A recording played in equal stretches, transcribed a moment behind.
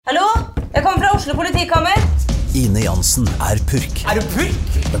Oslo politikammer. Ine Jansen purk. Du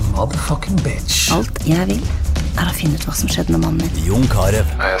purk? The motherfucking bitch. Alt jeg vil å finne ut hva som skjedde med mannen min. Jon Carew.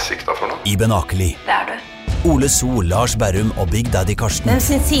 Jeg sikta for noe? Iben Akeli. Det du. Ole So, Lars Berrum og Big Daddy Karsten. Hvem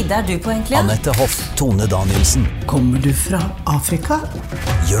sin side du på egentlig? Annette Hoff, Tone Danielsen. Kommer du fra Afrika?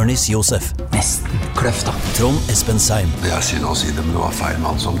 Jørnis Josef. Nesten kløfta. Trond Espen Seim. Det er synd å si det, men det var feil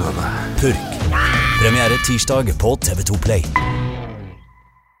mann som døde. Purk. Premiere tirsdag på TV2 Play.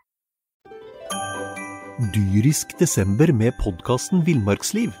 Dyrisk desember med podcasten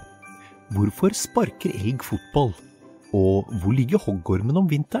Villmarksliv. Hvorfor sparker elg fotball? Og hvor ligger hoggormen om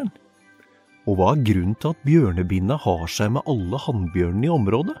vinteren? Og hva grunnen til at bjørnebinna har seg med alle hannbjørnene i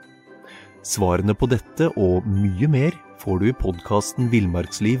området? Svarene på dette og mye mer får du i podcasten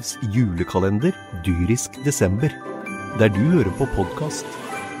Villmarkslivs julekalender Dyrisk desember, der du hører på podcast.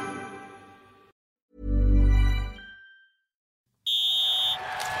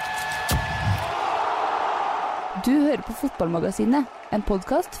 Du hører på Fotballmagasinet, en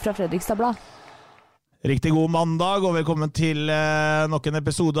podcast fra Fredrikstad Blad. Riktig god mandag, og velkommen til nok en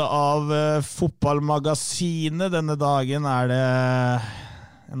episode av Fotballmagasinet. Denne dagen det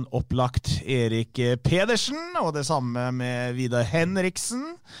en opplagt Erik Pedersen, og det samme med Vidar Henriksen.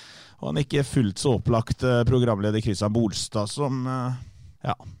 Og en ikke fullt så opplagt programleder Christian Bolstad, som,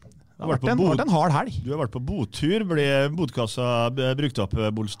 ja... Det har vært en hard helg. Du har vært på botur. Ble botkassa brukt opp,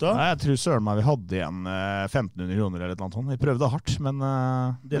 Bolstad? Nei, jeg tror søren meg vi hadde igjen 1500 kroner eller et eller annet sånt. Vi prøvde hardt, men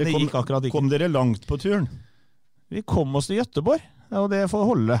det gikk akkurat ikke. Kom dere langt på turen? Vi kom oss til Göteborg, og det får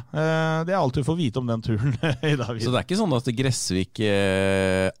holde. Det alt du får vite om den turen i dag. Så det er ikke sånn at Gressvik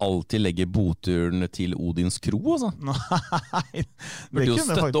alltid legger boturen til Odins kro, altså? Nei. Burde jo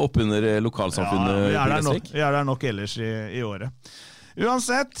støtte opp under lokalsamfunnet på Gressvik. Vi der nok ellers i året.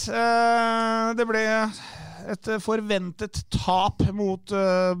 Uansett, det ble et forventet tap mot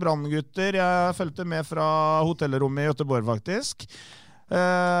Brandgutter. Jeg følte med fra hotellrommet i Göteborg, faktisk.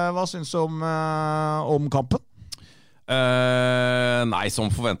 Hva synes du om kampen? Nei, som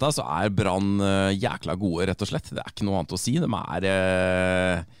forventet så Brann jækla gode, rett og slett. Det ikke noe annet å si. De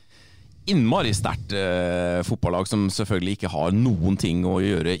innmari sterkt fotballag som selvfølgelig ikke har noen ting å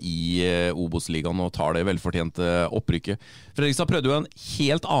gjøre i Obos-ligaen og tar det velfortjente opprykket. Fredrikstad prøvde jo en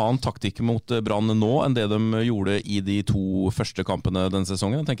helt annen taktikk mot Brann nå enn det de gjorde i de 2 første kampene denne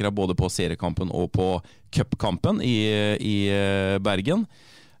sesongen. Jeg tenker både på seriekampen og på cupkampen i Bergen.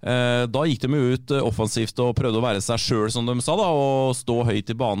 Da gikk de jo ut offensivt og prøvde å være seg selv, som de sa da, og stå høyt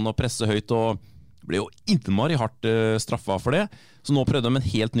i banen og presse høyt, og ble jo innmari hardt straffa for det. Så nå prøvde de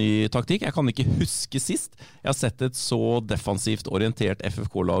en helt ny taktikk. Jeg kan ikke huske sist jeg har sett et så defensivt orientert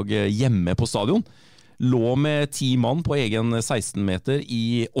FFK-lag hjemme på stadion. Lå med 10 mann på egen 16 meter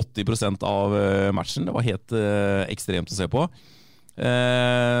i 80% av matchen. Det var helt ekstremt å se på.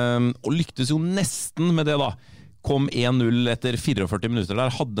 Og lyktes jo nesten med det da. Kom 1-0 etter 44 minutter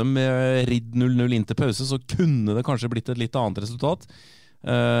der. Hadde de ridd 0-0 inn til pause, så kunne det kanskje blitt et litt annet resultat.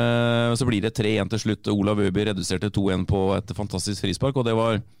 Så blir det 3-1 til slutt. Olav Øby reduserte 2-1 på et fantastisk frispark, og det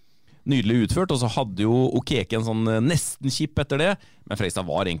var nydelig utført. Og så hadde jo Okeke en sånn nesten kjipp etter det, men Fredrikstad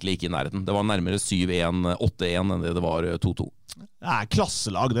var egentlig ikke i nærheten. Det var nærmere 7-1, 8-1 enn det var 2-2. Det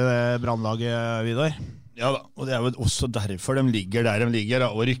klasselag, det Brannlaget, Vidar. Ja da, og det jo også derfor de ligger der de ligger,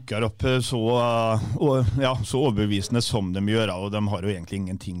 og rykker opp så overbevisende som de gjør, og de har jo egentlig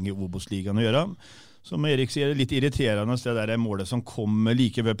ingenting i Obos-ligaen å gjøre. Som Erik sier, litt irriterende, det der målet som kom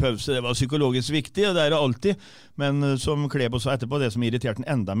like ved pause. Det var psykologisk viktig, og det det alltid. Men som Klebo sa etterpå, det som irriterte den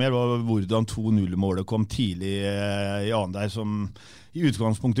enda mer, var hvordan 2-0-målet kom tidlig i annen der, som i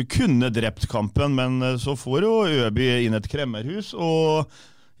utgangspunktet kunne drept kampen, men så får jo Øby inn et kremmerhus, og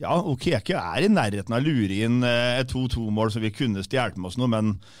ja, Okeke i nærheten av å lure inn et 2-2-mål, så vi kunne stjert med oss noe,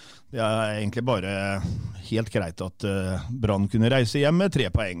 men det egentlig bare helt greit at Brann kunne reise hjem med 3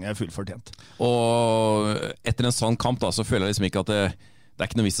 poeng, fullt fortjent. Og etter en sånn kamp da, så føler jeg liksom ikke at det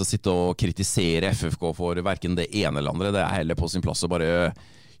ikke noe vits å sitte og kritisere FFK for hverken det ene eller andre. Det heller på sin plass å bare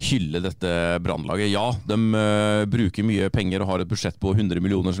hylle dette Brannlaget. Ja, de bruker mye penger og har et budsjett på 100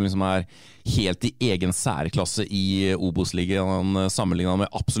 millioner som liksom helt i egen særklasse i Obos-ligaen sammenlignet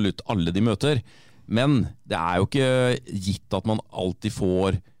med absolutt alle de møter. Men det jo ikke gitt at man alltid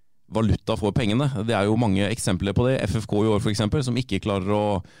får valuta for pengene. Det jo mange eksempler på det. FFK i år for eksempel, som ikke klarer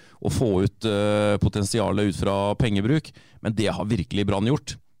å få ut potensialet ut fra pengebruk. Men det har virkelig Brann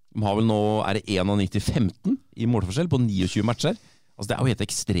gjort. De har vel nå, det 91-15 i målforskjell på 29 matcher. Altså det jo helt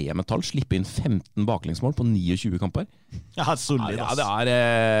ekstreme tall. Slippe inn 15 baklengsmål på 29 kamper. Solid,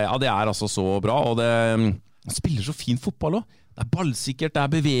 det altså så bra, og det spiller så fin fotball også. Det ballsikkert, det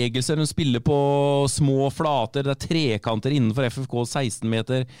bevegelser, hun spiller på små flater, det trekanter innenfor FFK 16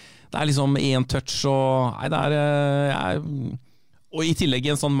 meter. Det liksom en touch, og og i tillegg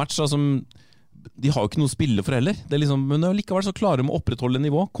i en sånn match da, som de har jo ikke noe å spille for heller. Det men likevel så klarer de å opprettholde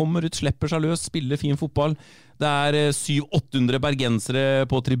nivå. Kommer ut, slipper seg løs, spiller fin fotball. Det 700-800 bergensere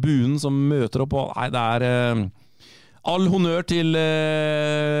på tribunen som møter opp. Det all honnør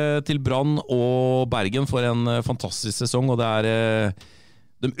til Brann og Bergen for en fantastisk sesong. Og det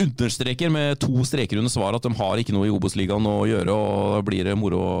de understreker med 2 streker under svaret at de har ikke noe i Obos-ligaen å gjøre, og da blir det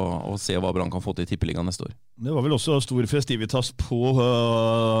moro å se hva Brann kan få til i tippeligaen neste år. Det var vel også stor festivitas på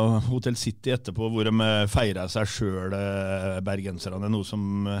Hotel City etterpå, hvor de feiret seg selv, bergenserne, noe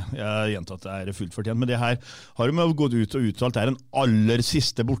som jeg har gjentatt fullt fortjent. Men det her har de gått ut og uttalt, det den aller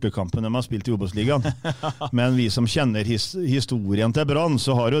siste bortekampen de har spilt i Obos-ligaen. Men vi som kjenner historien til Brann,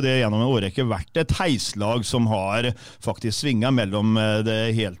 så har jo det gjennom en årrekke vært et heislag som har faktisk svinget mellom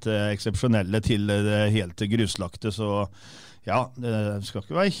det helt eksepsjonelle til det helt gruslagte, så ja, jeg skal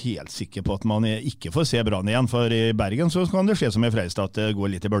ikke være helt sikker på at man ikke får se Brann igjen, for i Bergen så kan det skje som i Freistad at det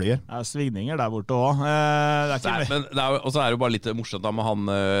går litt i bølger. Det svingninger der borte også. Og så det jo bare litt morsomt da med han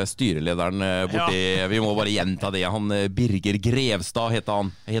styrelederen borti, vi må bare gjenta det, han Birger Grevstad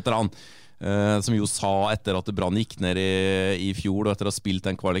heter han, som jo sa etter at Brann gikk ned i fjor og etter å ha spilt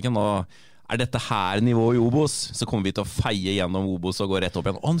den kvaliken, og dette her nivået i Obos, så kommer vi til å feie gjennom Obos og gå rett opp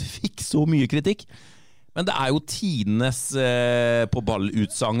igjen. Og han fikk så mye kritikk. Men det jo tidenes på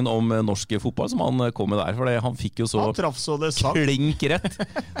ballutsagn om norsk fotball som han kom med der, for han fikk jo så klink rett.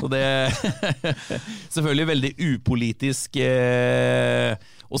 Og det selvfølgelig veldig upolitisk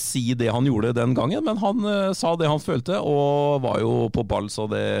å si det han gjorde den gangen, men han sa det han følte, og var jo på ball så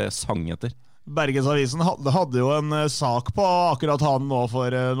det sang etter. Bergensavisen hadde jo en sak på akkurat han nå for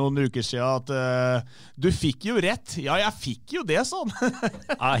noen uker siden, at du fikk jo rett. Ja, jeg fikk jo det, sånn.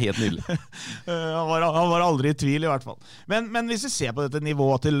 Helt nydelig. Han var aldri i tvil i hvert fall. Men hvis vi ser på dette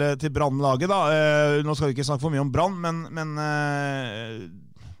nivået til Brann-laget da, nå skal vi ikke snakke for mye om Brann, men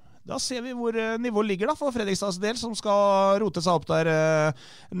da ser vi hvor nivået ligger da for Fredrikstads del, som skal rote seg opp der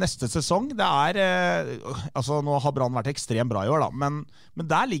neste sesong. Det altså nå har Brann vært ekstremt bra i år da, men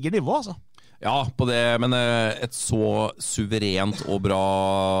der ligger nivået altså. Ja, på det, men et så suverent og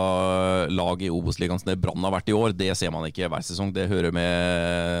bra lag i Obos-ligaen som det Brann har vært i år, det ser man ikke hver sesong. Det hører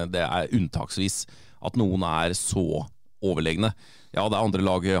med, det unntaksvis at noen så overlegne. Ja, det andre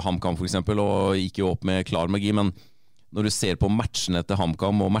lag, HamKam for eksempel, og gikk jo opp med klar magi, men når du ser på matchene til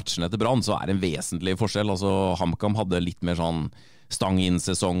HamKam og matchene til Brann, så det en vesentlig forskjell. Altså, HamKam hadde litt mer sånn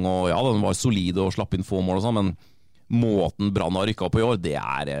stang-inn-sesong, og ja, den var solid og slapp inn få mål og sånn, men måten Brann har rykket opp i år,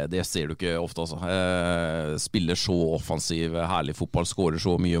 det ser du ikke ofte altså. Spiller så offensiv, herlig fotball, skårer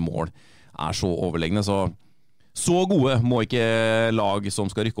så mye mål, så overlegne, så gode må ikke lag som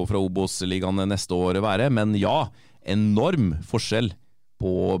skal rykke opp fra Obos-ligaen neste år være, men ja, enorm forskjell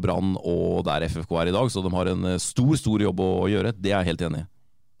på Brann og der FFK i dag, så de har en stor jobb å gjøre, det jeg helt enig i.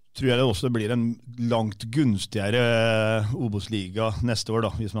 Tror jeg det også blir en langt gunstigere Obos-liga neste år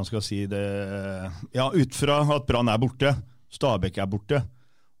da, hvis man skal si det. Ja, ut fra at Brann borte, Stabæk borte,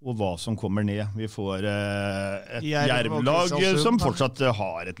 og hva som kommer ned. Vi får et Jerv-lag som fortsatt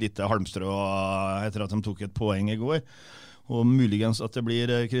har et lite halmstrå etter at de tok et poeng i går. Og muligens at det blir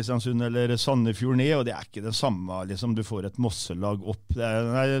Kristiansund eller Sandefjord ned, og det ikke det samme, liksom du får et Mosselag opp.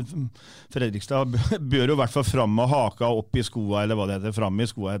 Fredrikstad bør jo i hvert fall fram med haka opp i skoa, eller hva det heter, fram i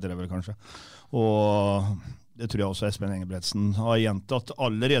skoa heter det vel kanskje. Og det tror jeg også Espen Engebretsen har gjentatt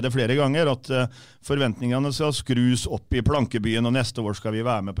allerede flere ganger, at forventningene skal skrus opp i plankebyen, og neste år skal vi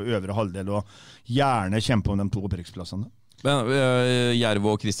være med på øvre halvdel, og gjerne kjempe om de 2 opprykksplassene. Men Jerv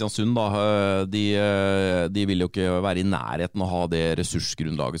og Kristiansund da, de vil jo ikke være i nærheten å ha det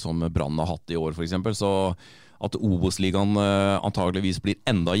ressursgrunnlaget som Brann har hatt i år for eksempel, så at Obos-ligaen antageligvis blir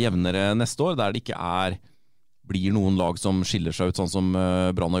enda jevnere neste år, der det ikke blir noen lag som skiller seg ut sånn som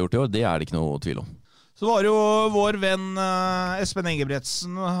Brann har gjort i år, det det ikke noe tvil om. Så var jo vår venn Espen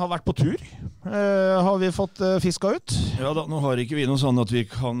Engebretsen har vært på tur. Har vi fått fiska ut? Ja da, nå har ikke vi noe sånn at vi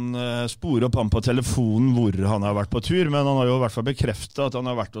kan spore opp han på telefonen hvor han har vært på tur, men han har jo i hvert fall bekreftet at han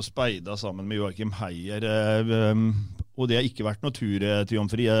har vært og speidet sammen med Joachim Heier, og det har ikke vært noe tur til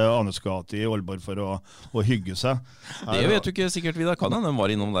Jomfri Anesgate i Aalborg for å hygge seg. Det vet du ikke sikkert, Vidar. Kan hende de var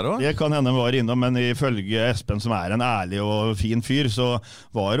innom der også? Det kan hende de var innom, men ifølge Espen, som en ærlig og fin fyr, så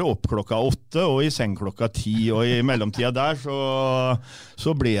var det opp klokka 8 og i seng klokka 10, og i mellomtida der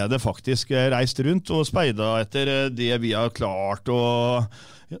så ble det faktisk reist rundt og speidet etter det vi har klart å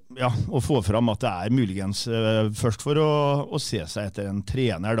å få fram at det muligens først for å se seg etter en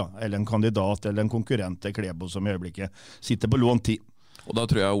trener da, eller en kandidat eller en konkurrent til Klæbo som i øyeblikket sitter på lånt tid. Og da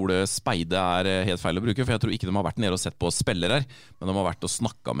tror jeg ordet speide helt feil å bruke, for jeg tror ikke de har vært nede og sett på spillere her, men de har vært og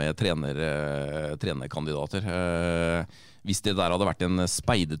snakket med trenerkandidater. Hvis det der hadde vært en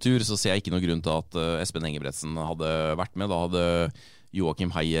speidetur, så ser jeg ikke noe grunn til at Espen Engebretsen hadde vært med. Da hadde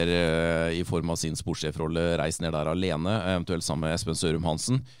Joachim Heier i form av sin sportssjefrolle reist ned der alene, eventuelt sammen med Espen Sørum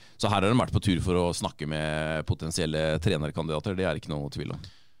Hansen. Så her har de vært på tur for å snakke med potensielle trenerkandidater, det ikke noe tvil om.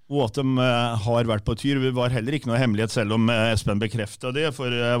 Og at de har vært på tur, det var heller ikke noe hemmelighet, selv om Espen bekreftet det, for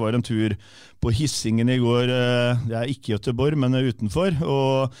jeg var en tur på Hissingen i går, det ikke Göteborg, men utenfor,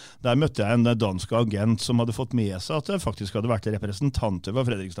 og der møtte jeg en dansk agent som hadde fått med seg at det faktisk hadde vært representanter for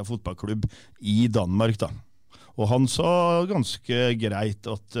Fredrikstad fotballklubb i Danmark da. Og han sa ganske greit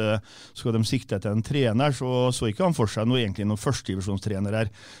at skal de sikte etter en trener, så ikke han for seg egentlig noen førstedivisjonstrener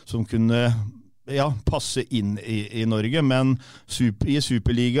her som kunne passe inn i Norge, men i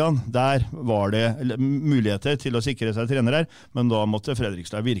Superligaen, der var det muligheter til å sikre seg trenere, men da måtte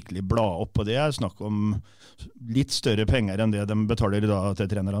Fredrikstad virkelig bla opp, og det snakk om litt større penger enn det de betaler da til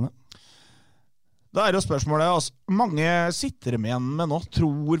trenerne. Da jo spørsmålet, mange sitter med igjen med nå,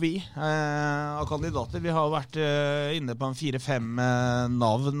 tror vi, av kandidater. Vi har vært inne på en 4-5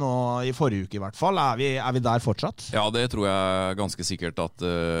 navn nå i forrige uke i hvert fall. Vi der fortsatt? Ja, det tror jeg ganske sikkert at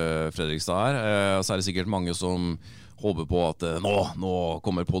Fredrikstad så det sikkert mange som håper på at nå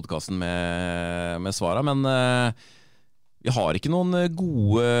kommer podcasten med svaret, men vi har ikke noen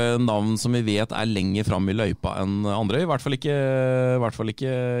gode navn som vi vet lenger frem i løypa enn andre, i hvert fall ikke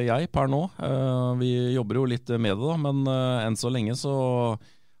jeg per nå. Vi jobber jo litt med det da, men enn så lenge så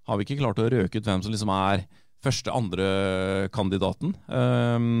har vi ikke klart å røke ut hvem som liksom første-andre kandidaten.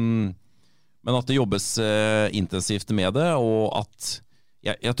 Men at det jobbes intensivt med det, og at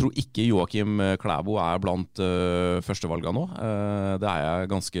jeg tror ikke Joachim Klæbo blant førstevalgene nå. Det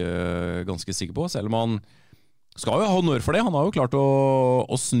jeg ganske sikker på, selv om han skal jo ha honnør for det. Han har jo klart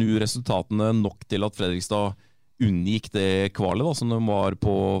å snu resultatene nok til at Fredrikstad unngikk det kvalet da, som de var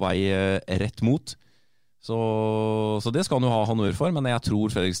på vei rett mot. Så det skal han jo ha honnør for, men jeg tror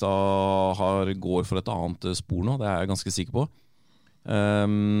Fredrikstad går for et annet spor nå, det jeg ganske sikker på.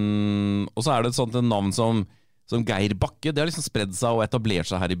 Og så det et sånt navn som Geir Bakke, det har liksom spredd seg og etablert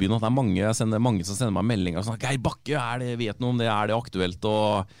seg her i byen. Det mange som sender meg meldinger sånn, Geir Bakke, vet noe om det aktuelt,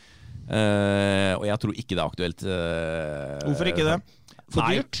 og jeg tror ikke det aktuelt. Hvorfor ikke det? For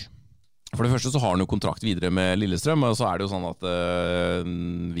dyrt? For det første så har han jo kontrakt videre med Lillestrøm, og så det jo sånn at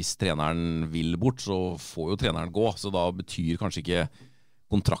hvis treneren vil bort, så får jo treneren gå, så da betyr kanskje ikke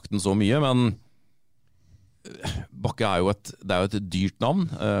kontrakten så mye, men Bakke jo et dyrt navn,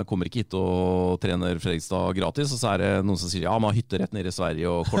 kommer ikke hit og trener Fredrikstad gratis, og så det noen som sier ja, man har hytte rett nede i Sverige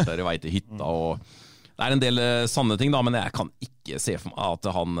og kortere vei til hytta, og det en del sanne ting da, men jeg kan ikke se for meg at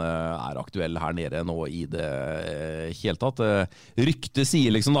han aktuell her nede nå i det hele tatt. Ryktet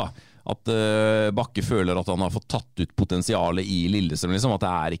sier liksom da, at Bakke føler at han har fått tatt ut potensialet i Lillestrøm, liksom,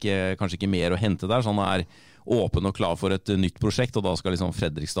 at det kanskje ikke mer å hente der, så han åpen og klar for et nytt prosjekt, og da skal liksom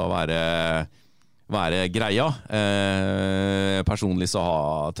Fredrikstad være greia. Personlig så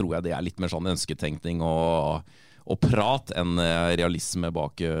tror jeg det litt mer sånn ønsketenkning og prat enn realisme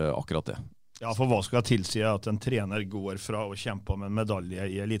bak akkurat det. Ja, for hva skal tilsi at en trener går fra å kjempe om en medalje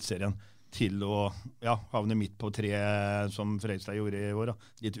i elitserien til å havne midt på 3, som Fredrikstad gjorde i år, da.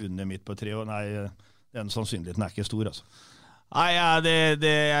 Litt under midt på 3, og nei, den sannsynligheten ikke stor, altså. Nei, det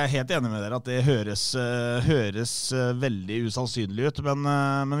jeg helt enig med dere at det høres veldig usannsynlig ut,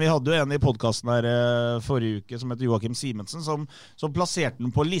 men vi hadde jo en i podcasten her forrige uke som heter Joachim Simensen, som plasserte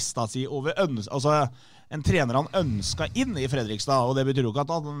den på lista si over en trener han ønsket inn i Fredrikstad, og det betyr jo ikke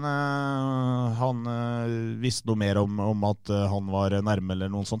at han visste noe mer om at han var nærme eller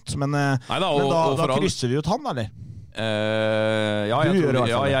noe sånt, men da krysser vi ut han, eller?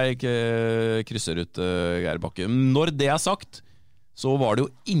 Jeg krysser ut Geir Bakke. Når det sagt, så var det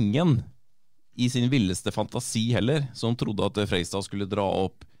jo ingen i sin villeste fantasi heller som trodde at Fredrikstad skulle dra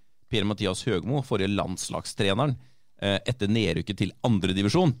opp Per-Mathias Høgmo, forrige landslagstreneren, etter nedrykket til 2.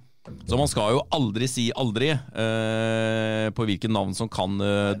 divisjon. Så man skal jo aldri si aldri på hvilke navn som kan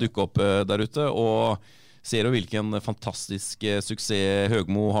dukke opp der ute, og ser jo hvilken fantastisk suksess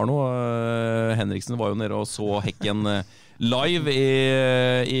Høgmo har nå. Henriksen var jo nede og så Hekken live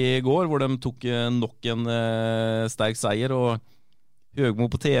i går, hvor de tok nok en sterk seier, og Høgmo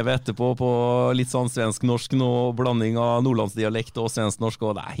på TV etterpå på litt sånn svensk-norsk nå, blanding av nordlandsdialekt og svensk-norsk,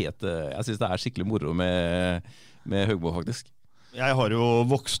 og jeg synes det skikkelig moro med Høgmo faktisk. Jeg har jo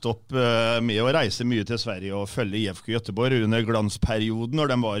vokst opp med å reise mye til Sverige og følge IFK Göteborg under glansperioden når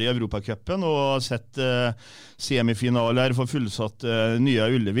de var i Europacupen, og sett semifinaler for fullsatt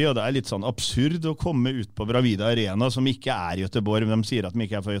Nya Ullevi, og det litt sånn absurd å komme ut på Bravida Arena, som ikke Göteborg. De sier at de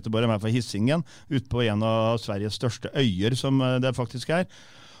ikke fra Göteborg, de fra Hisingen, ut på en av Sveriges største øyer, som det faktisk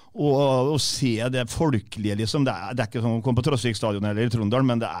og se det folkelige, liksom. Det ikke sånn å komme på Trosvik stadion eller i Trondheim,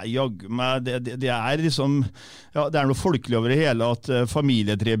 men det jaggu meg, det liksom, ja, det noe folkelig over det hele, at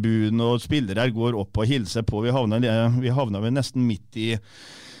familietribunen og spillere går opp og hilser på. Vi havna nesten midt i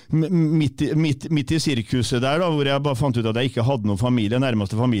sirkuset der, da, hvor jeg bare fant ut at jeg ikke hadde noen familie.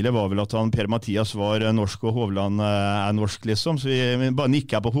 Nærmeste familie var vel at Per-Mathias var norsk, og Hovland norsk, liksom. Så vi bare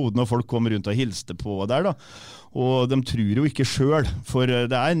nikket på hodet når folk kom rundt og hilste på der, da. Og de tror jo ikke selv, for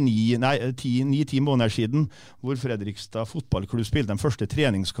det 9-10 måneder siden hvor Fredrikstad fotballklubb spilte den første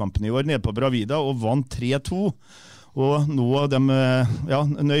treningskampen i år nede på Bravida og vant 3-2. Og nå,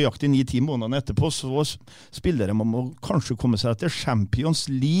 nøyaktig 9-10 måneder etterpå, så spiller de om å kanskje komme seg til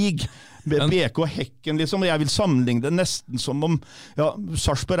Champions League. BK Hekken, liksom. Jeg vil sammenligne det nesten som om,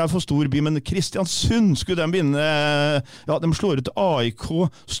 Sarpsborg for stor by, men Kristiansund skulle de vinne. De slår ut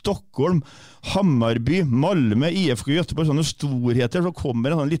AIK, Stockholm, Hammarby, Malmö, IFK Göteborg, sånne storheter. Så kommer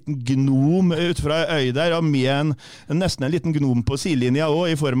en sånn liten gnom ut fra øy der, med nesten en liten gnom på sidelinja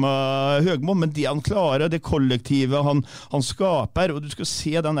også, i form av Høgmo, men det han klarer, det kollektivet han skaper, og du skal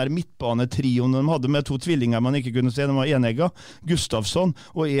se den der midtbanetrioen de hadde med 2 tvillinger man ikke kunne se, de var enegga, Gustafsson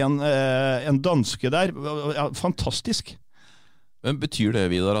og en danske der, fantastisk. Men betyr det,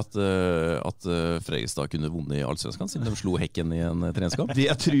 Vidar, at Fredrikstad kunne vunnet i Allsvenskan siden de slo Hekken i en treningskamp? Det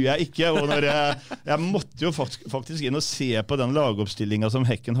tror jeg ikke, og når jeg måtte jo faktisk inn og se på den lagoppstillingen som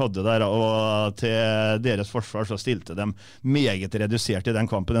Hekken hadde der, og til deres forsvar så stilte de meget redusert i den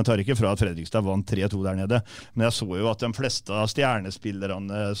kampen. Den tar ikke fra at Fredrikstad vant 3-2 der nede, men jeg så jo at de fleste av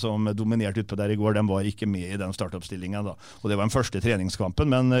stjernespillerne som dominerte utpå der i går, de var ikke med i den startoppstillingen da, og det var den første treningskampen,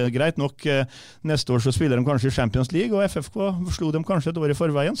 men greit nok, neste år så spiller de kanskje i Champions League, og FFK slo dem kanskje et år i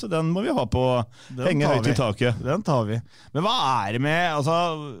forveien, så den må vi ha på henge høyt i taket. Den tar vi. Men hva det med, altså,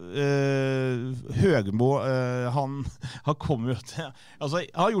 Høgmo, han kommer jo til, altså,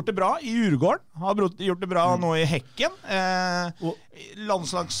 har gjort det bra i Djurgården, har gjort det bra nå i Hekken,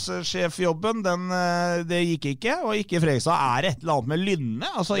 landslagssjefjobben, det gikk ikke, og ikke i Fredrikstad. Et eller annet med Lynne,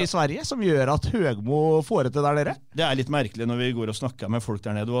 altså i Sverige, som gjør at Høgmo får det til der nede? Det litt merkelig når vi går og snakker med folk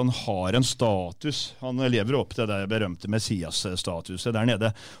der nede, og han har en status. Han lever opp til det berømte Messias-statuset der nede,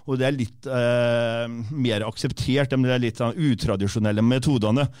 og det litt mer akseptert, det litt utradisjonelle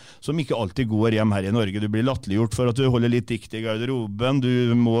metodene, som ikke alltid går hjem her i Norge. Du blir latterliggjort for at du holder litt dikt i garderoben,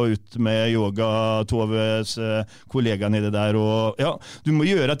 du må ut med yoga-Toves kollegaen i det der, og ja, du må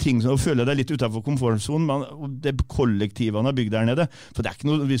gjøre ting og føle deg litt utenfor komfortzonen, og det kollektivet han har bygd der nede, for det ikke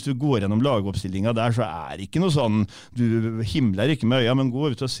noe, hvis du går gjennom lagoppstillingen der, så det ikke noe sånn, du himler ikke med øya, men gå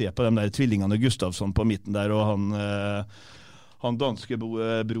ut og se på de der tvillingene Gustafsson på midten der, og han danske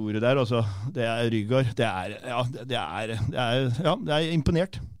broret der, altså, det Rygaard, det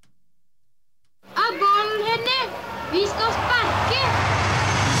imponert. Ballen henne! Vi skal sparke!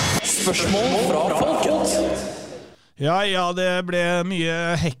 Spørsmål fra folket! Ja, det ble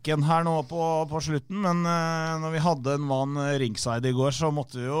mye Hekken her nå på slutten, men når vi hadde en vann ringside i går, så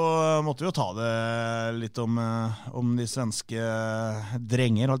måtte vi jo ta det litt om de svenske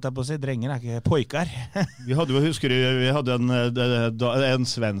drenger, holdt jeg på å si. Drenger ikke pojkar. Vi hadde en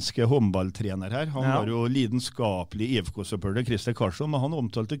svensk håndballtrener her. Han var jo lidenskapelig IFK-supporter, Christer Karlsson, men han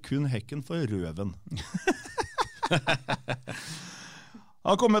omtalte kun Hekken for røven. Det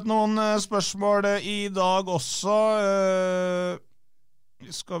har kommet noen spørsmål i dag også.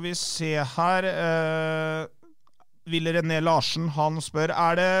 Skal vi se her. Ville René Larsen, han spør,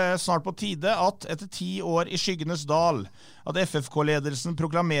 det snart på tide at etter 10 år i skyggenes dal, at FFK-ledelsen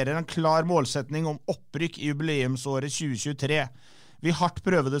proklamerer en klar målsetning om opprykk i jubileumsåret 2023? Vi hardt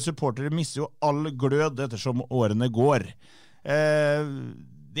prøvede supportere mister jo all glød ettersom årene går.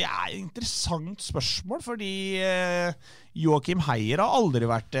 Det et interessant spørsmål, fordi Joachim Heier har aldri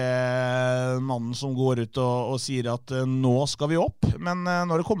vært mannen som går ut og sier at nå skal vi opp, men nå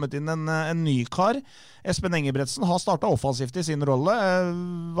har det kommet inn en ny kar. Espen Engebretsen har startet offensivt i sin rolle.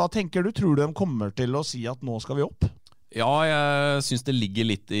 Hva tenker du? Tror du de kommer til å si at nå skal vi opp? Ja, jeg synes det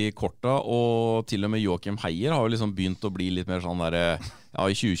ligger litt i korta, og til og med Joachim Heier har jo liksom begynt å bli litt mer sånn der,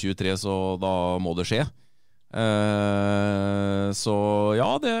 i 2023 så da må det skje. Så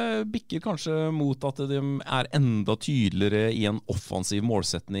ja, det bikker kanskje mot at de enda tydeligere i en offensiv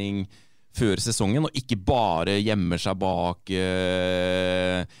målsetning før sesongen, og ikke bare gjemmer seg bak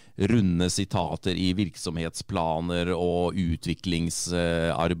runde sitater i virksomhetsplaner og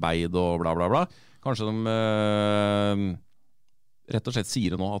utviklingsarbeid og bla bla bla. Kanskje de rett og slett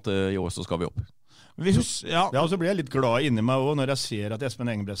sier nå at i år så skal vi opp. Og så blir jeg litt glad inni meg også når jeg ser at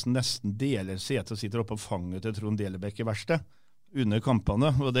Espen Engebretsen nesten deler setet og sitter oppe på fanget til Trond Delebekk i verste under kampene,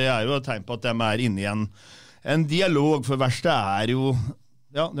 og det jo et tegn på at de inne i en dialog, for verste jo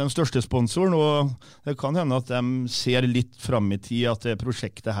den største sponsoren, og det kan hende at de ser litt fram i tid at det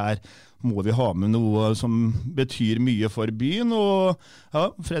prosjektet her må vi ha med noe som betyr mye for byen, og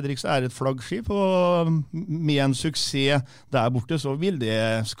Fredrikstad et flaggskip, og med en suksess der borte så vil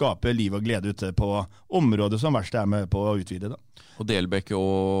det skape liv og glede ute på området som verst med på å utvide da. Og Delbekk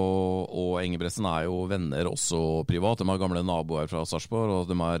og Engebretsen jo venner også privat, de har gamle naboer fra Sarpsborg, og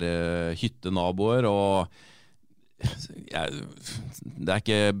de hyttenaboer, og det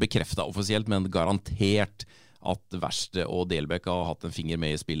ikke bekreftet offisielt, men garantert at Verste og Delbekk har hatt en finger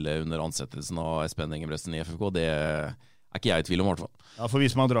med i spillet under ansettelsen av Espen Engebretsen i FFK. Det ikke jeg i tvil om, i hvert fall. Ja, for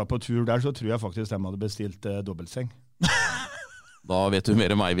hvis man drar på tur der, så tror jeg faktisk de hadde bestilt dobbeltseng. Da vet du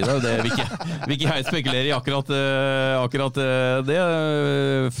mer enn meg, Vidar. Det vil ikke jeg spekulere i akkurat det.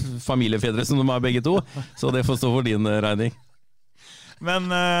 Familiefedre som de begge to, så det får stå for din regning.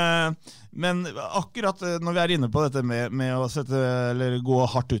 Men akkurat når vi inne på dette med å gå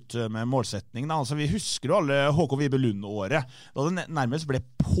hardt ut med målsetning, altså vi husker jo alle HK Vibe Lund-året, da det nærmest ble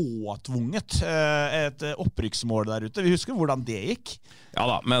påtvunget et opprykksmål der ute. Vi husker hvordan det gikk. Ja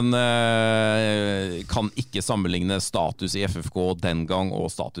da, men kan ikke sammenligne status i FFK den gang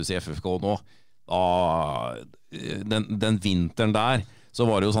og status i FFK nå. Den vinteren der, så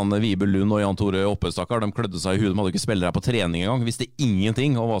var det jo sånn Vibe Lund og Jan Tore Oppøstakkar, de klødde seg i hudet, de hadde ikke spillere på trening engang, visste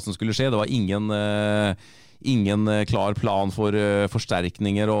ingenting om hva som skulle skje, det var ingen klar plan for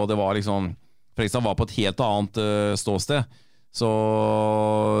forsterkninger, og det var liksom, Fredrikstad var på et helt annet ståsted, så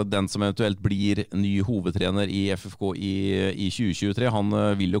den som eventuelt blir ny hovedtrener i FFK i 2023, han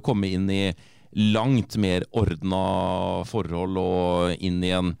vil jo komme inn i langt mer ordnet forhold, og inn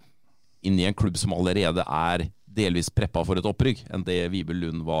i en klubb som allerede delvis preppa for et opprykk enn det Vibe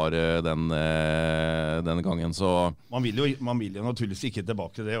Lund var den gangen. Så man vil jo naturligvis ikke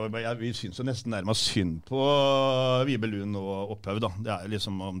tilbake til det, og vi synes jo nesten nærmest synd på Vibe Lund og Opphaug da. Det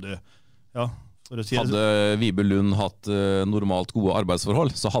liksom om det, for å si det. Hadde Vibe Lund hatt normalt gode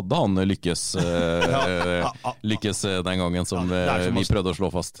arbeidsforhold, så hadde han lykkes den gangen som vi prøvde å slå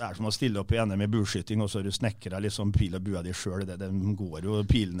fast. Det som å stille opp i NM i burskyting, og så du snekker deg liksom pil og bua de selv. De går jo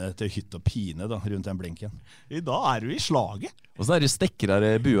pilene til hytt og pine da, rundt den blinken. I dag du i slaget. Og så det stekker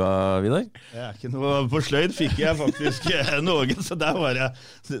der bua, Vidar? Det ikke noe på sløyd, fikk jeg faktisk noe, så der hadde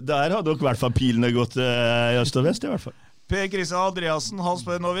dere i hvert fall pilene gått i øst og vest i hvert fall. Per Christian Andreassen, han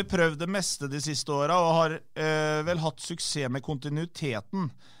spør, nå har vi prøvd det meste de siste årene, og har vel hatt suksess med kontinuiteten.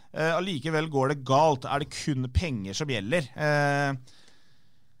 Allikevel går det galt. Det kun penger som gjelder?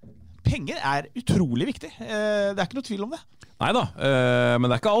 Penger utrolig viktig. Det ikke noe tvil om det. Neida,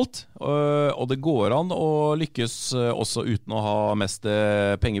 men det ikke alt. Og det går an å lykkes også uten å ha mest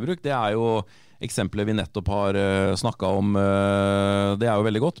pengebruk. Det jo eksempler vi nettopp har snakket om. Det jo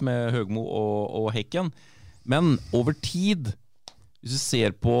veldig godt med Høgmo og Hekken. Men over tid, hvis du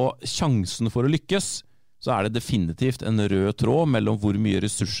ser på sjansen for å lykkes, så det definitivt en rød tråd mellom hvor mye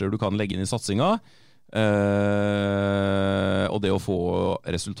ressurser du kan legge inn i satsinga, og det å få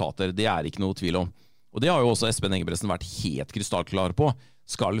resultater. Det ikke noe tvil om. Og det har jo også Espen Engebretsen vært helt krystallklar på.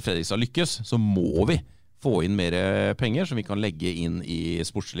 Skal Fredrikstad lykkes, så må vi få inn mer penger som vi kan legge inn i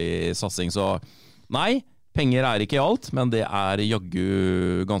sportslig satsing. Så nei, penger ikke alt, men det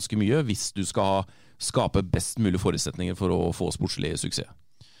jaggu ganske mye hvis du skal skape best mulig forutsetninger for å få sportslig suksess.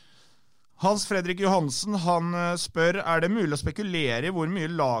 Hans Fredrik Johansen, han spør, det mulig å spekulere i hvor mye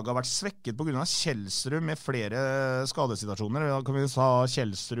laget har vært svekket på grunn av Kjelsrud med flere skadesituasjoner? Da kan vi ta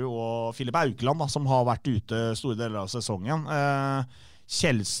Kjelsrud og Filip Aukland, som har vært ute store deler av sesongen.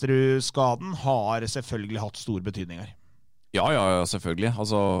 Kjelsrud-skaden har selvfølgelig hatt stor betydning her. Ja, selvfølgelig.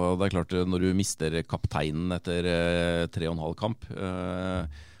 Altså, det klart, når du mister kapteinen etter 3,5 kamp,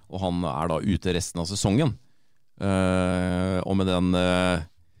 og han da ute resten av sesongen. Og med den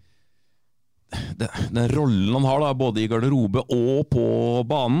rollen han har da, både i garderobe og på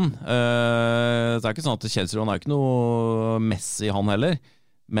banen. Det ikke sånn at Kjelsrud, han ikke noe Messi han heller,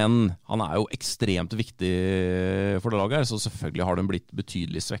 men han jo ekstremt viktig for det laget her, så selvfølgelig har den blitt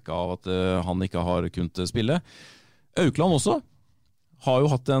betydelig svekket av at han ikke har kunnet spille. Aukland også har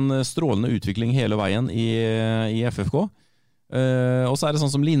jo hatt en strålende utvikling hele veien i FFK. Og så det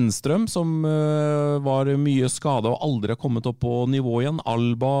sånn som Lindstrøm, som var mye skadet og aldri har kommet opp på nivå igjen.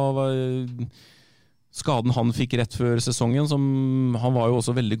 Alba skaden han fikk rett før sesongen, han var jo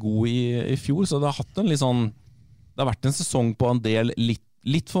også veldig god i fjor, så det har hatt det har vært en sesong på en del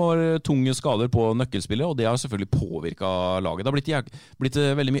litt for tunge skader på nøkkelspillet, og det har selvfølgelig påvirket laget. Det har blitt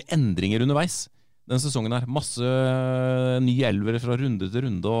veldig mye endringer underveis den sesongen her. Masse nye elvere fra runde til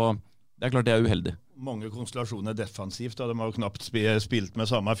runde, og det klart det uheldig. Mange konstellasjoner defensivt, de har jo knapt spilt med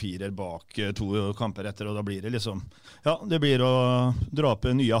samme firer bak 2 kamper etter, og da blir det det blir å dra på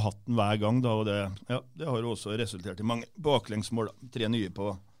nye hatten hver gang, da, og det har jo også resultert i mange baklengsmål, 3 nye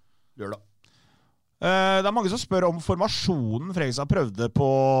på lørdag. Det mange som spør om formasjonen Fredrikstad prøvde på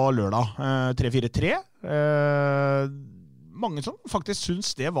lørdag, 3-4-3. Mange som faktisk synes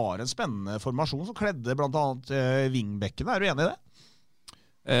det var en spennende formasjon, som kledde blant annet vingbekkene. Du enig i det?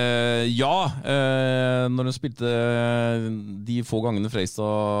 Når de spilte de få gangene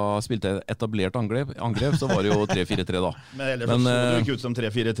Fredrikstad spilte etablert angrep, så var det jo 3-4-3 da. Men ellers så det ikke ut som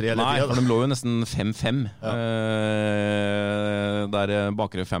 3-4-3 eller 3. Nei, for de lå jo nesten 5-5 der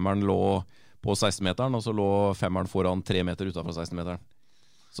bakre femmeren lå på 16-meteren, og så lå femmeren foran 3 meter utenfor 16-meteren.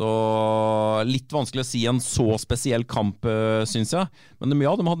 Så litt vanskelig å si en så spesiell kamp, synes jeg. Men de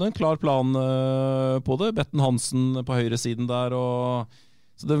hadde en klar plan på det. Betten Hansen på høyre siden der,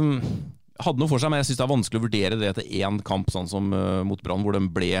 så det hadde noe for seg, men jeg synes det vanskelig å vurdere det til en kamp, sånn som mot Brann, hvor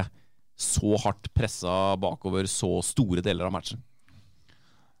de ble så hardt presset bakover så store deler av matchen.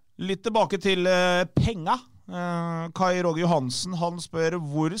 Litt tilbake til penga. Kai Roger Johansen, han spør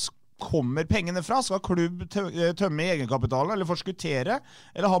hvor kommer pengene fra? Skal klubb tømme egenkapitalen eller forskuttere?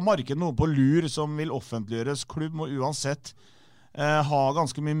 Eller har markedet noe på lur som vil offentliggjøres? Klubb må uansett ha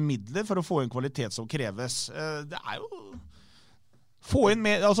ganske mye midler for å få inn kvalitet som kreves. Det jo få inn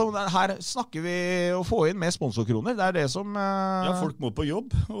mer, her snakker vi å få inn mer sponsorkroner. Det det som Ja, folk må på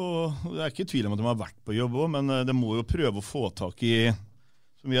jobb, og det ikke tvil om at de har vært på jobb også, men de må jo prøve å få tak i,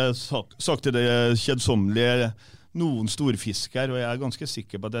 som vi har sagt til det kjedsommelige, noen storfisker, og jeg ganske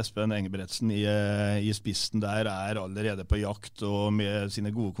sikker på at Espen Engebretsen i spissen der allerede på jakt, og med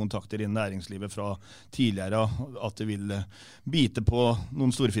sine gode kontakter i næringslivet fra tidligere, at det vil bite på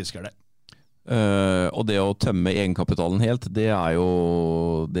noen storfisker der. Og det å tømme egenkapitalen helt,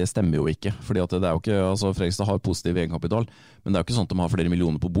 det stemmer jo ikke, fordi at det jo ikke, Fredrikstad har positiv egenkapital, men det jo ikke sånn at de har flere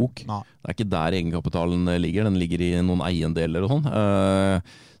millioner på bok. Nei. Det ikke der egenkapitalen ligger, den ligger i noen eiendeler og sånn.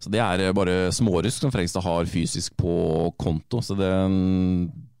 Så det bare smårusk som Fredrikstad har fysisk på konto, så det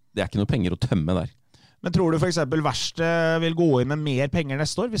ikke noe penger å tømme der. Men tror du for eksempel Verste vil gå inn med mer penger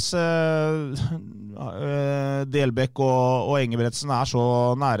neste år, hvis Delbæk og Engebretsen så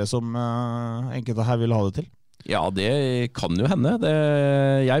nære som enkelte her vil ha det til? Ja, det kan jo hende.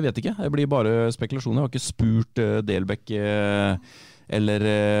 Jeg vet ikke. Det blir bare spekulasjoner. Jeg har ikke spurt Delbæk eller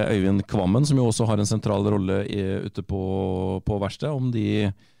Øyvind Kvammen, som jo også har en sentral rolle ute på Verste, om de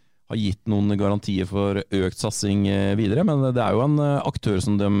har gitt noen garantier for økt satsing videre, men det jo en aktør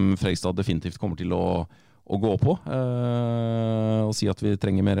som Fredrikstad definitivt kommer til å gå på og si at vi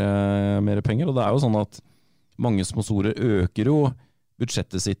trenger mer penger, og det jo sånn at mange sponsorer øker jo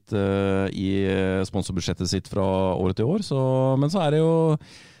budsjettet sitt sponsorbudsjettet sitt fra år til år, men så det jo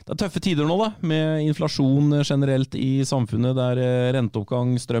det tøffe tider nå da, med inflasjon generelt i samfunnet, der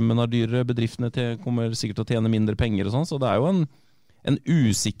renteoppgang, strømmen dyrere, bedriftene kommer sikkert til å tjene mindre penger og sånn, så det jo en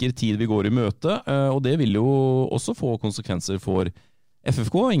usikker tid vi går i møte, og det vil jo også få konsekvenser for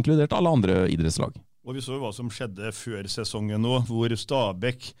FFK, inkludert alle andre idrettslag. Og vi så jo hva som skjedde før sesongen nå, hvor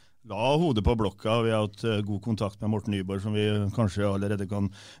Stabæk la hodet på blokka. Vi har hatt god kontakt med Morten Nyborg, som vi kanskje allerede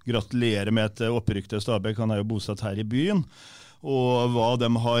kan gratulere med et opprykk til Stabæk. Han jo bosatt her i byen. Og hva de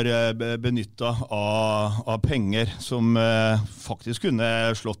har benyttet av penger som faktisk kunne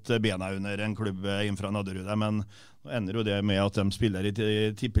slått bena under en klubb innenfra Nadderud. Men nå ender jo det med at de spiller i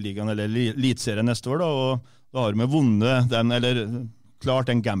tippeligaen eller elitserien neste år, da, og da har de vunnet den, eller klart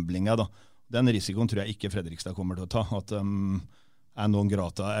den gamblingen. Da. Den risikoen tror jeg ikke Fredrikstad kommer til å ta, at de noen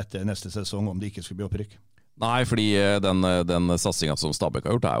grata etter neste sesong om det ikke skulle bli opprykk. Nei, fordi den satsingen som Stabæk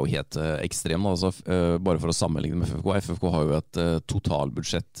har gjort jo helt ekstrem. Bare for å sammenligne med FFK. FFK har jo et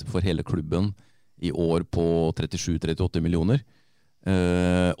totalbudsjett for hele klubben i år på 37-38 millioner.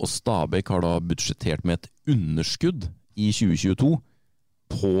 Og Stabæk har da budsjettert med et underskudd i 2022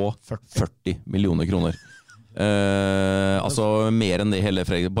 på 40 millioner kroner. Altså mer enn det hele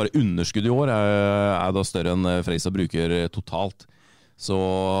Fredrikstad. Bare underskudd i år da større enn Fredrikstad bruker totalt. Så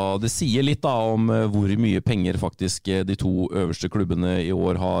det sier litt da om hvor mye penger faktisk de to øverste klubbene i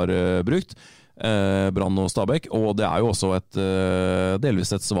år har brukt. Brann og Stabæk, og det jo også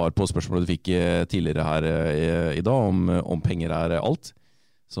delvis et svar på spørsmålet du fikk tidligere her i dag, om penger alt.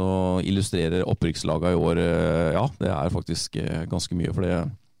 Så illustrerer opprykkslaget i år, ja, det faktisk ganske mye, for det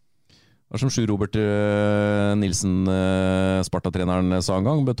som Sjur Robert Nilsen, Sparta-treneren, sa en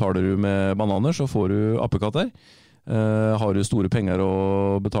gang, betaler du med bananer, så får du apekatter. Har du store penger å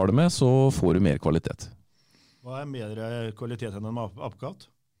betale med, så får du mer kvalitet. Hva mer kvalitet enn en apekatt?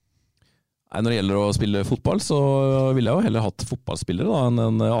 Når det gjelder å spille fotball, så ville jeg jo heller hatt fotballspillere da, enn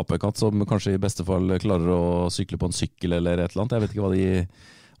en apekatt som kanskje i beste fall klarer å sykle på en sykkel eller et eller annet. Jeg vet ikke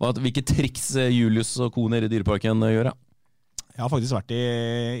hvilke triks Julius og co. nede i Dyreparken gjør. Jeg har faktisk vært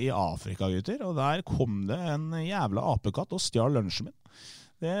i Afrika, gutter, og der kom det en jævla apekatt og stjal lunsjen min.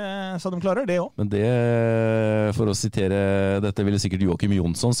 Så de klarer det også. Men det, for å sitere, dette ville sikkert Joakim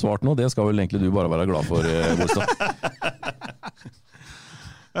Jonsson svart nå, det skal vel egentlig du bare være glad for, Bolstad.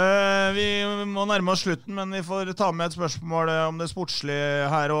 Vi må nærme oss slutten, men vi får ta med et spørsmål om det sportslige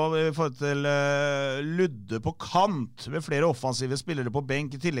her også, i forhold til Ludde på kant, med flere offensive spillere på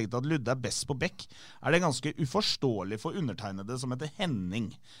benk, i tillegg til at Ludde best på bekk. Det ganske uforståelig for undertegnede som heter Henning?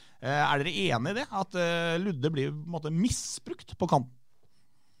 Dere enige i det, at Ludde blir på en måte misbrukt på kanten?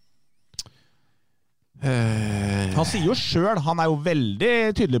 Han sier jo selv, han jo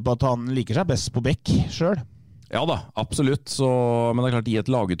veldig tydelig på at han liker seg best på bekk selv. Ja da, absolutt. Men det klart, i et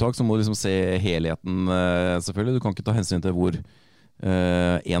laguttak så må du liksom se helheten, selvfølgelig. Du kan ikke ta hensyn til hvor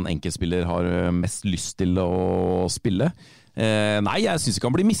en enkeltspiller har mest lyst til å spille. Nei, jeg synes ikke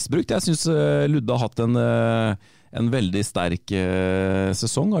han blir misbrukt. Jeg synes Ludde har hatt en veldig sterk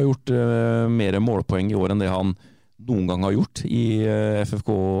sesong. Har gjort mer målpoeng i år enn det han noen gang har gjort i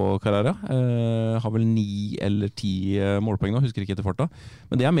FFK-karriere. Har vel 9 eller 10 målpoeng nå, husker ikke etter farta.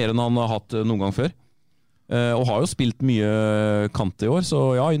 Men det mer enn han har hatt noen gang før. Og har jo spilt mye kant i år,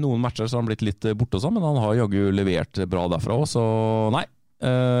 så ja, i noen matcher så har han blitt litt borte og sånn, men han har jaggu levert bra derfra også, så nei,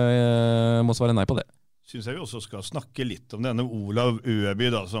 må svare nei på det. Synes jeg vi også skal snakke litt om denne Olav Øby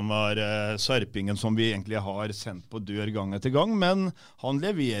da, som var sarpingen som vi egentlig har sendt på dør gang etter gang, men han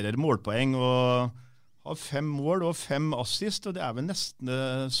leverer målpoeng og har 5 mål og 5 assist, og det vel nesten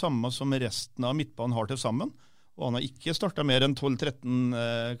det samme som resten av midtbanen har til sammen. Og han har ikke startet mer enn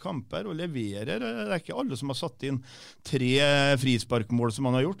 12-13 kamper og leverer. Det ikke alle som har satt inn 3 frisparkmål som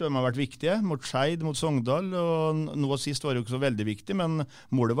han har gjort. De har vært viktige, mot Skeid, mot Sogndal, og nå sist var det jo ikke så veldig viktig, men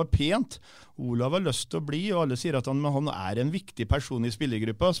målet var pent. Olav har lyst til å bli, og alle sier at han en viktig person i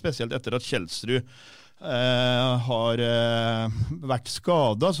spillergruppa, spesielt etter at Kjeldsrud har vært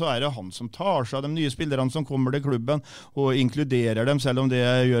skadet, så det han som tar seg av de nye spillerne som kommer til klubben og inkluderer dem, selv om det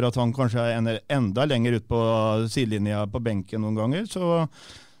gjør at han kanskje enda lenger ut på sidelinja på benken noen ganger. Så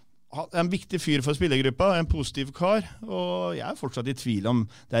en viktig fyr for spillergruppa, en positiv kar, og jeg fortsatt i tvil om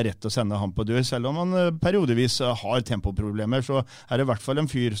det rett å sende han på dør, selv om han periodevis har tempoproblemer, så det i hvert fall en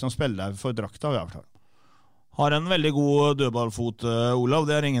fyr som spiller for drakta, i hvert fall. Har en veldig god dødballfot, Olav,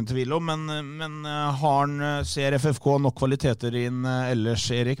 det ingen tvil om, men ser FFK nok kvaliteter inn ellers,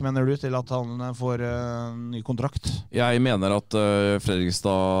 Erik, mener du, til at han får ny kontrakt? Jeg mener at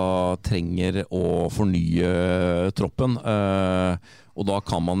Fredrikstad trenger å fornye troppen, og da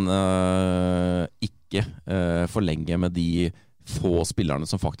kan man ikke forlenge med de få spillerne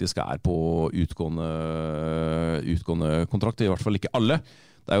som faktisk på utgående kontrakt, i hvert fall ikke alle.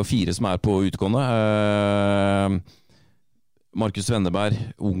 Det jo 4 som på utgående. Markus Venneberg,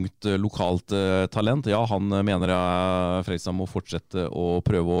 ungt lokalt talent. Ja, han mener Fredrikstad må fortsette å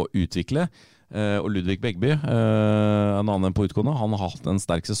prøve å utvikle. Og Ludvig Begby, en annen på utgående, han har hatt en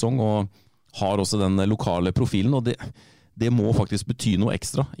sterk sesong og har også den lokale profilen. Og det må faktisk bety noe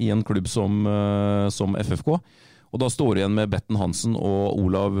ekstra i en klubb som FFK. Og da står det igjen med Betten Hansen og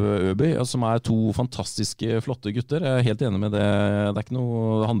Olav Øby, som 2 fantastiske, flotte gutter. Jeg helt enig med det. Det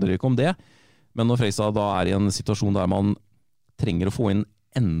handler ikke om det. Men når Fredrikstad da i en situasjon der man trenger å få inn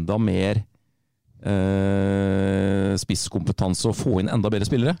enda mer spisskompetanse og få inn enda bedre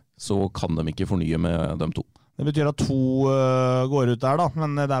spillere, så kan de ikke fornye med de 2. Det betyr at 2 går ut der da,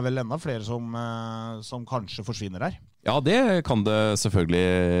 men det vel enda flere som kanskje forsvinner her. Ja, det kan det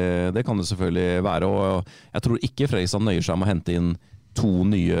selvfølgelig være, og jeg tror ikke Fredrikstad nøyer seg med å hente inn 2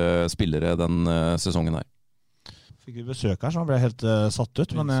 nye spillere den sesongen her. Fikk vi besøk her, så han ble helt satt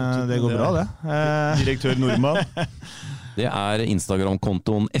ut, men det går bra det. Direktør Nordmann. Det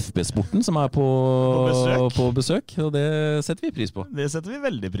Instagram-kontoen FB-sporten som på besøk, og det setter vi pris på. Det setter vi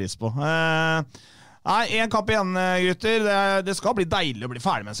veldig pris på. Nei, en kamp igjen, gutter. Det skal bli deilig å bli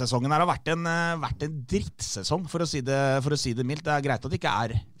ferdig med sesongen. Det har vært en drittsesong, for å si det mildt. Det greit at det ikke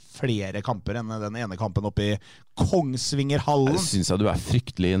flere kamper enn den ene kampen oppe I Kongsvingerhallen. Jeg synes du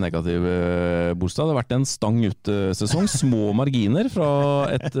fryktelig negativ, Bolstad. Det har vært en stang ut-sesong. Små marginer fra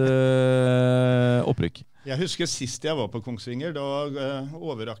et opprykk. Jeg husker sist jeg var på Kongsvinger, da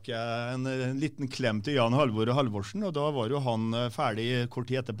overrakk jeg en liten klem til Jan Halvor og Halvorsen, og da var jo han ferdig kort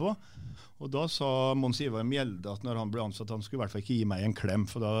tid etterpå. Og da sa Mons Ivar Mjelde at når han ble ansatt, han skulle I hvert fall ikke gi meg en klem,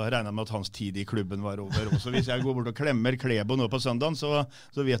 for da regnet jeg med at hans tid I klubben var over. Og så hvis jeg går bort og klemmer Klebo nå på søndagen, så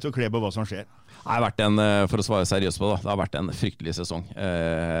vet jo Klebo hva som skjer. Det har vært for å svare seriøst på det, det har vært en fryktelig sesong.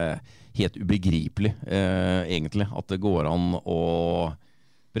 Helt ubegripelig, egentlig, at det går an å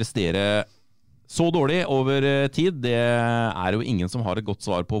prestere så dårlig over tid. Det jo ingen som har et godt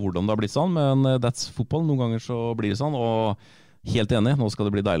svar på hvordan det har blitt sånn, men that's football. Noen ganger så blir det sånn, og helt enig, nå skal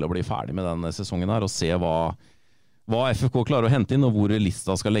det bli deilig å bli ferdig med den sesongen her, og se hva FFK klarer å hente inn, og hvor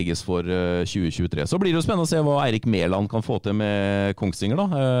lista skal legges for 2023. Så blir det jo spennende å se hva Eirik Mæland kan få til med Kongsvinger da.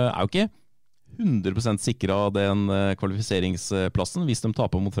 Jo ikke 100% sikret den kvalifiseringsplassen. Hvis de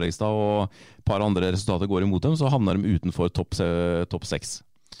taper mot Fredrikstad og et par andre resultater går imot dem, så havner de utenfor topp 6.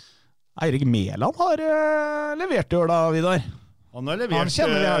 Eirik Mæland har levert I år da, Vidar. Han har levert, han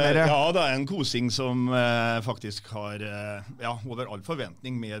kjenner det her dere. Ja, det en kosing som faktisk har over all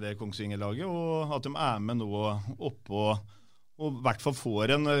forventning med det Kongsvinger-laget, og at de med nå oppå og I hvert fall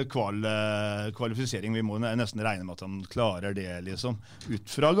får en kvalifisering. Vi må nesten regne med at han klarer det, liksom,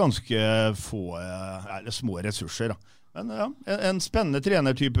 ut fra ganske få, små ressurser da. Men ja, en spennende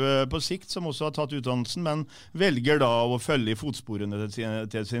trenertype på sikt som også har tatt utdannelsen, men velger da å følge I fotsporene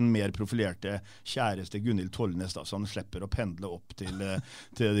til sin mer profilerte kjæreste Gunhild Tollnes, da, så han slipper å pendle opp til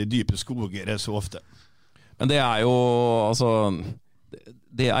de dype skoger så ofte. Men det jo, altså,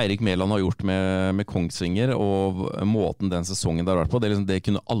 det Eirik Mæland har gjort med Kongsvinger, og måten den sesongen der har vært på, det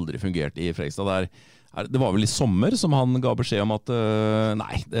kunne aldri fungert I Fredrikstad. Det var vel I sommer som han ga beskjed om at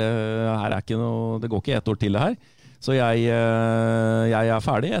nei, det her ikke noe, det går ikke et år til det her. Så jeg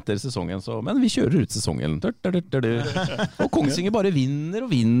ferdig etter sesongen, men vi kjører ut sesongen. Og Kongsvinger bare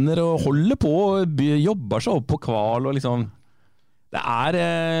vinner og holder på, og jobber seg opp på kval, og liksom det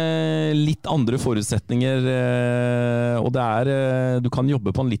litt andre forutsetninger, og du kan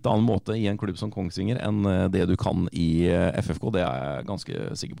jobbe på en litt annen måte I en klubb som Kongsvinger enn det du kan I FFK, det jeg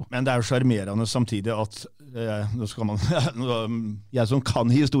ganske sikker på. Men det jo charmerende samtidig at, nå skal man, jeg som kan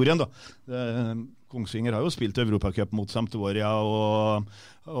historien da, Kongsvinger har jo spilt Europacup mot Sampdoria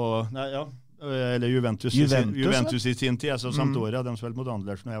eller Juventus I sin tid, altså Sampdoria, de spilte mot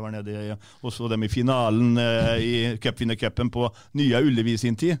Anderlecht når jeg var nede og så dem I finalen I cupvinnercupen på Nya Ullevi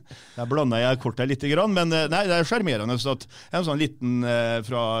sin tid. Der blandet jeg kortet litt grann, men nei, det charmerende at en sånn liten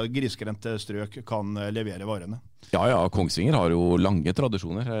fra grisgrendte strøk kan levere varene. Ja, Kongsvinger har jo lange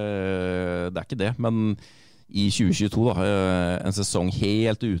tradisjoner, det ikke det, men I 2022 da, en sesong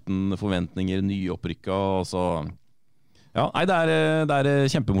helt uten forventninger, nyopprykka, og så ja, nei, det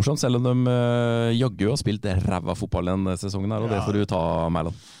kjempemorsomt, selv om de jaggu har spilt ræva fotball den sesongen her, og det får du ta,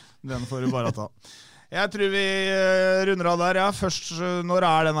 Mæland. Den får du bare ta. Jeg tror vi runder av der, ja. Først, når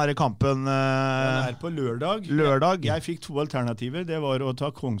den her kampen? Den på lørdag. Jeg fikk 2 alternativer. Det var å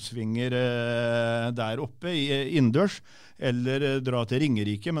ta Kongsvinger der oppe innendørs, eller dra til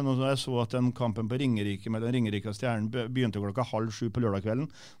Ringerike. Men når jeg så at den kampen på Ringerike mellom Ringerike og Stjernen begynte 6:30 på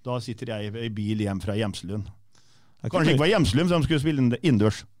lørdagskvelden, da sitter jeg I bil hjem fra Hjemslund. Kanskje ikke var Hjemslund, som skulle spille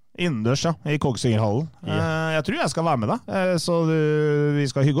innendørs. Innendørs, ja, I Kongsvingerhallen. Jeg tror jeg skal være med da, så vi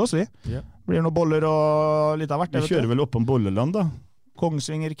skal hygge oss, vi. Blir noen boller og litt av hvert. Vi kjører vel opp om Bolleland da.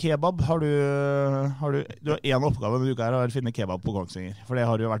 Kongsvinger kebab, du har en oppgave denne uka her, å finne kebab på Kongsvinger, for det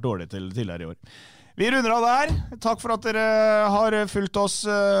har du vært dårlig til tidligere I år. Vi runder av der. Takk for at dere har fulgt oss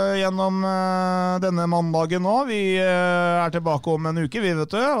gjennom denne mandagen nå. Vi tilbake om en uke, vi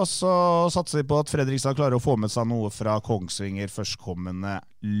vet du, og så satser vi på at Fredrikstad klarer å få med seg noe fra Kongsvinger førstkommende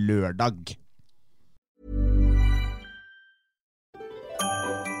lørdag.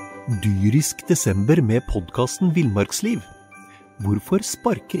 Dyrisk desember med podcasten Villmarksliv. Hvorfor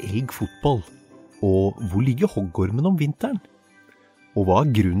sparker elg fotball? Og hvor ligger hoggormen om vinteren? Og hva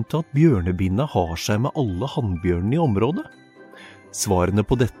grunnen til at bjørnebinna har seg med alle hannbjørnene I området? Svarene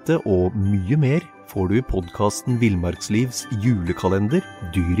på dette og mye mer får du I podcasten Villmarkslivs julekalender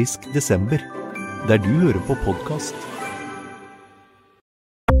Dyrisk desember, der du hører på podcast.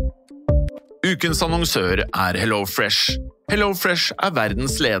 Ukens annonsør HelloFresh. HelloFresh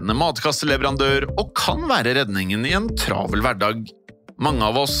verdens ledende matkasseleverandør og kan være redningen I en travel hverdag. Mange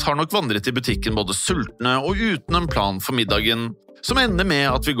av oss har nok vandret I butikken både sultne og uten en plan for middagen, som ender med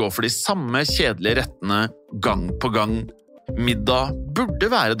at vi går for de samme kjedelige rettene gang på gang. Middag burde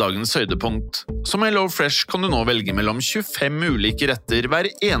være dagens høydepunkt. Som HelloFresh kan du nå velge mellom 25 ulike retter hver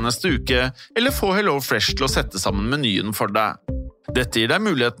eneste uke, eller få HelloFresh til å sette sammen menyen for deg. Dette gir deg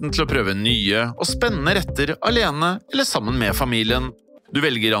muligheten til å prøve nye og spennende retter alene eller sammen med familien. Du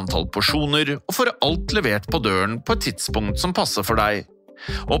velger antall porsjoner og får alt levert på døren på et tidspunkt som passer for deg.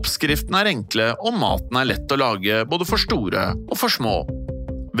 Oppskriftene enkle, og maten lett å lage både for store og for små.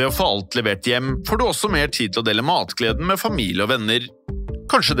 Ved å få alt levert hjem får du også mer tid til å dele matgleden med familie og venner.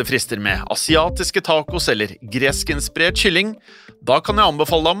 Kanskje det frister med asiatiske tacos eller greskinspirert kylling? Da kan jeg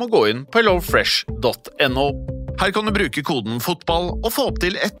anbefale deg om å gå inn på hellofresh.no. Her kan du bruke koden FOTBALL og få opp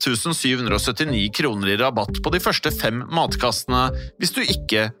til 1779 kroner i rabatt på de første 5 matkastene hvis du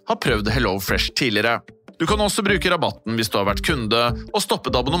ikke har prøvd HelloFresh tidligere. Du kan også bruke rabatten hvis du har vært kunde og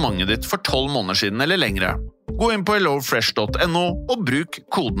stoppet abonnementet ditt for 12 måneder siden eller lengre. Gå inn på hellofresh.no og bruk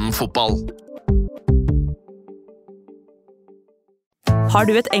koden FOTBALL. Har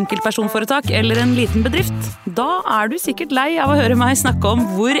du et enkeltpersonforetak eller en liten bedrift? Da du sikkert lei av å høre meg snakke om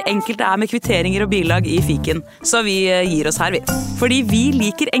hvor enkelt det med kvitteringer og bilag i Fiken. Så vi gir oss her, vi. Fordi vi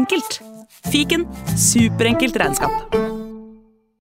liker enkelt. Fiken, superenkelt regnskap.